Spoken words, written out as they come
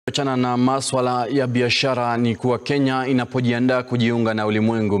Achana na maswala ya biashara ni kuwa Kenya inapojianda kujiunga na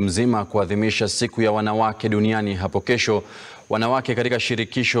ulimwengu mzima kuadhimisha siku ya wanawake duniani hapo kesho. Wanawake katika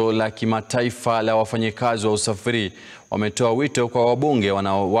shirikisho la kimataifa la wafanyakazi wa usafiri wametoa wito kwa wabunge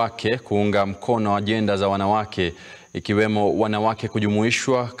wanawake kuunga mkono ajenda za wanawake, ikiwemo wanawake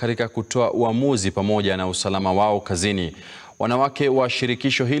kujumuishwa katika kutoa uamuzi pamoja na usalama wao kazini. Wanawake wa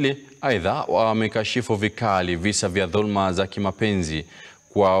shirikisho hili aidha wamekashifu vikali visa vya dhulma za kimapenzi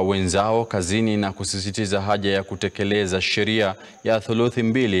kwa wenzao kazini na kusisitiza haja ya kutekeleza sheria ya thuluthi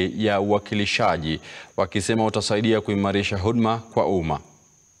mbili ya uwakilishaji, wakisema utasaidia kuimarisha huduma kwa umma.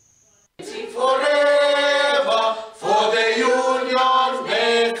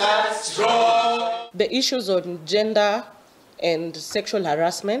 The issues on gender and sexual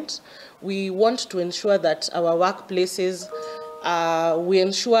harassment, we want to ensure that our workplaces, we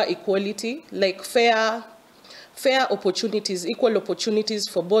ensure equality, like fair opportunities, equal opportunities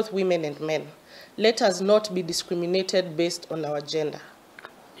for both women and men. Let us not be discriminated based on our gender.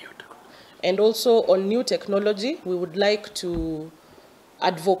 And also on new technology, we would like to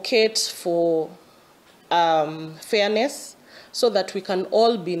advocate for fairness so that we can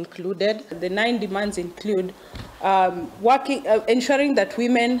all be included. The 9 demands include ensuring that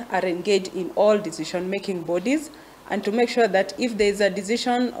women are engaged in all decision-making bodies, and to make sure that if there is a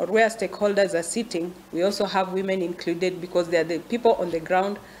decision or where stakeholders are sitting, we also have women included because they are the people on the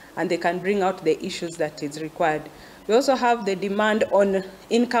ground and they can bring out the issues that is required. We also have the demand on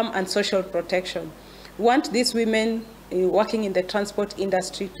income and social protection. We want these women working in the transport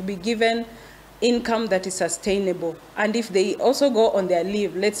industry to be given income that is sustainable. And if they also go on their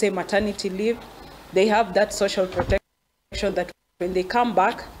leave, let's say maternity leave, they have that social protection that when they come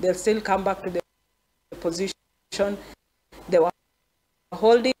back, they'll still come back to the position they were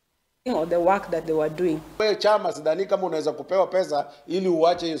holding or the work that they were doing. Wewe chama sidhani kama unaweza kupewa pesa ili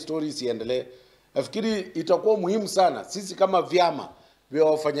uache hiyo story isiendelee. Nafikiri itakuwa muhimu sana sisi kama vyama vya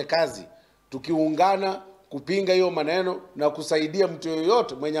wafanyakazi tukiungana kupinga hiyo maneno na kusaidia mtu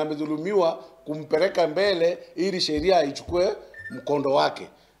yoyote mwenye amedhulumiwa kumpeleka mbele ili sheria ichukue mkondo wake.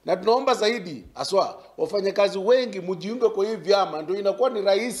 Na tunaomba zaidi aswa wafanyakazi wengi mjiunge kwa hivi vyama, ndio inakuwa ni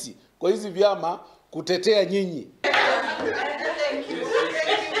rahisi kwa hizi vyama kutetea nyinyi.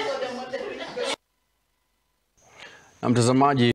 Na mtazamaji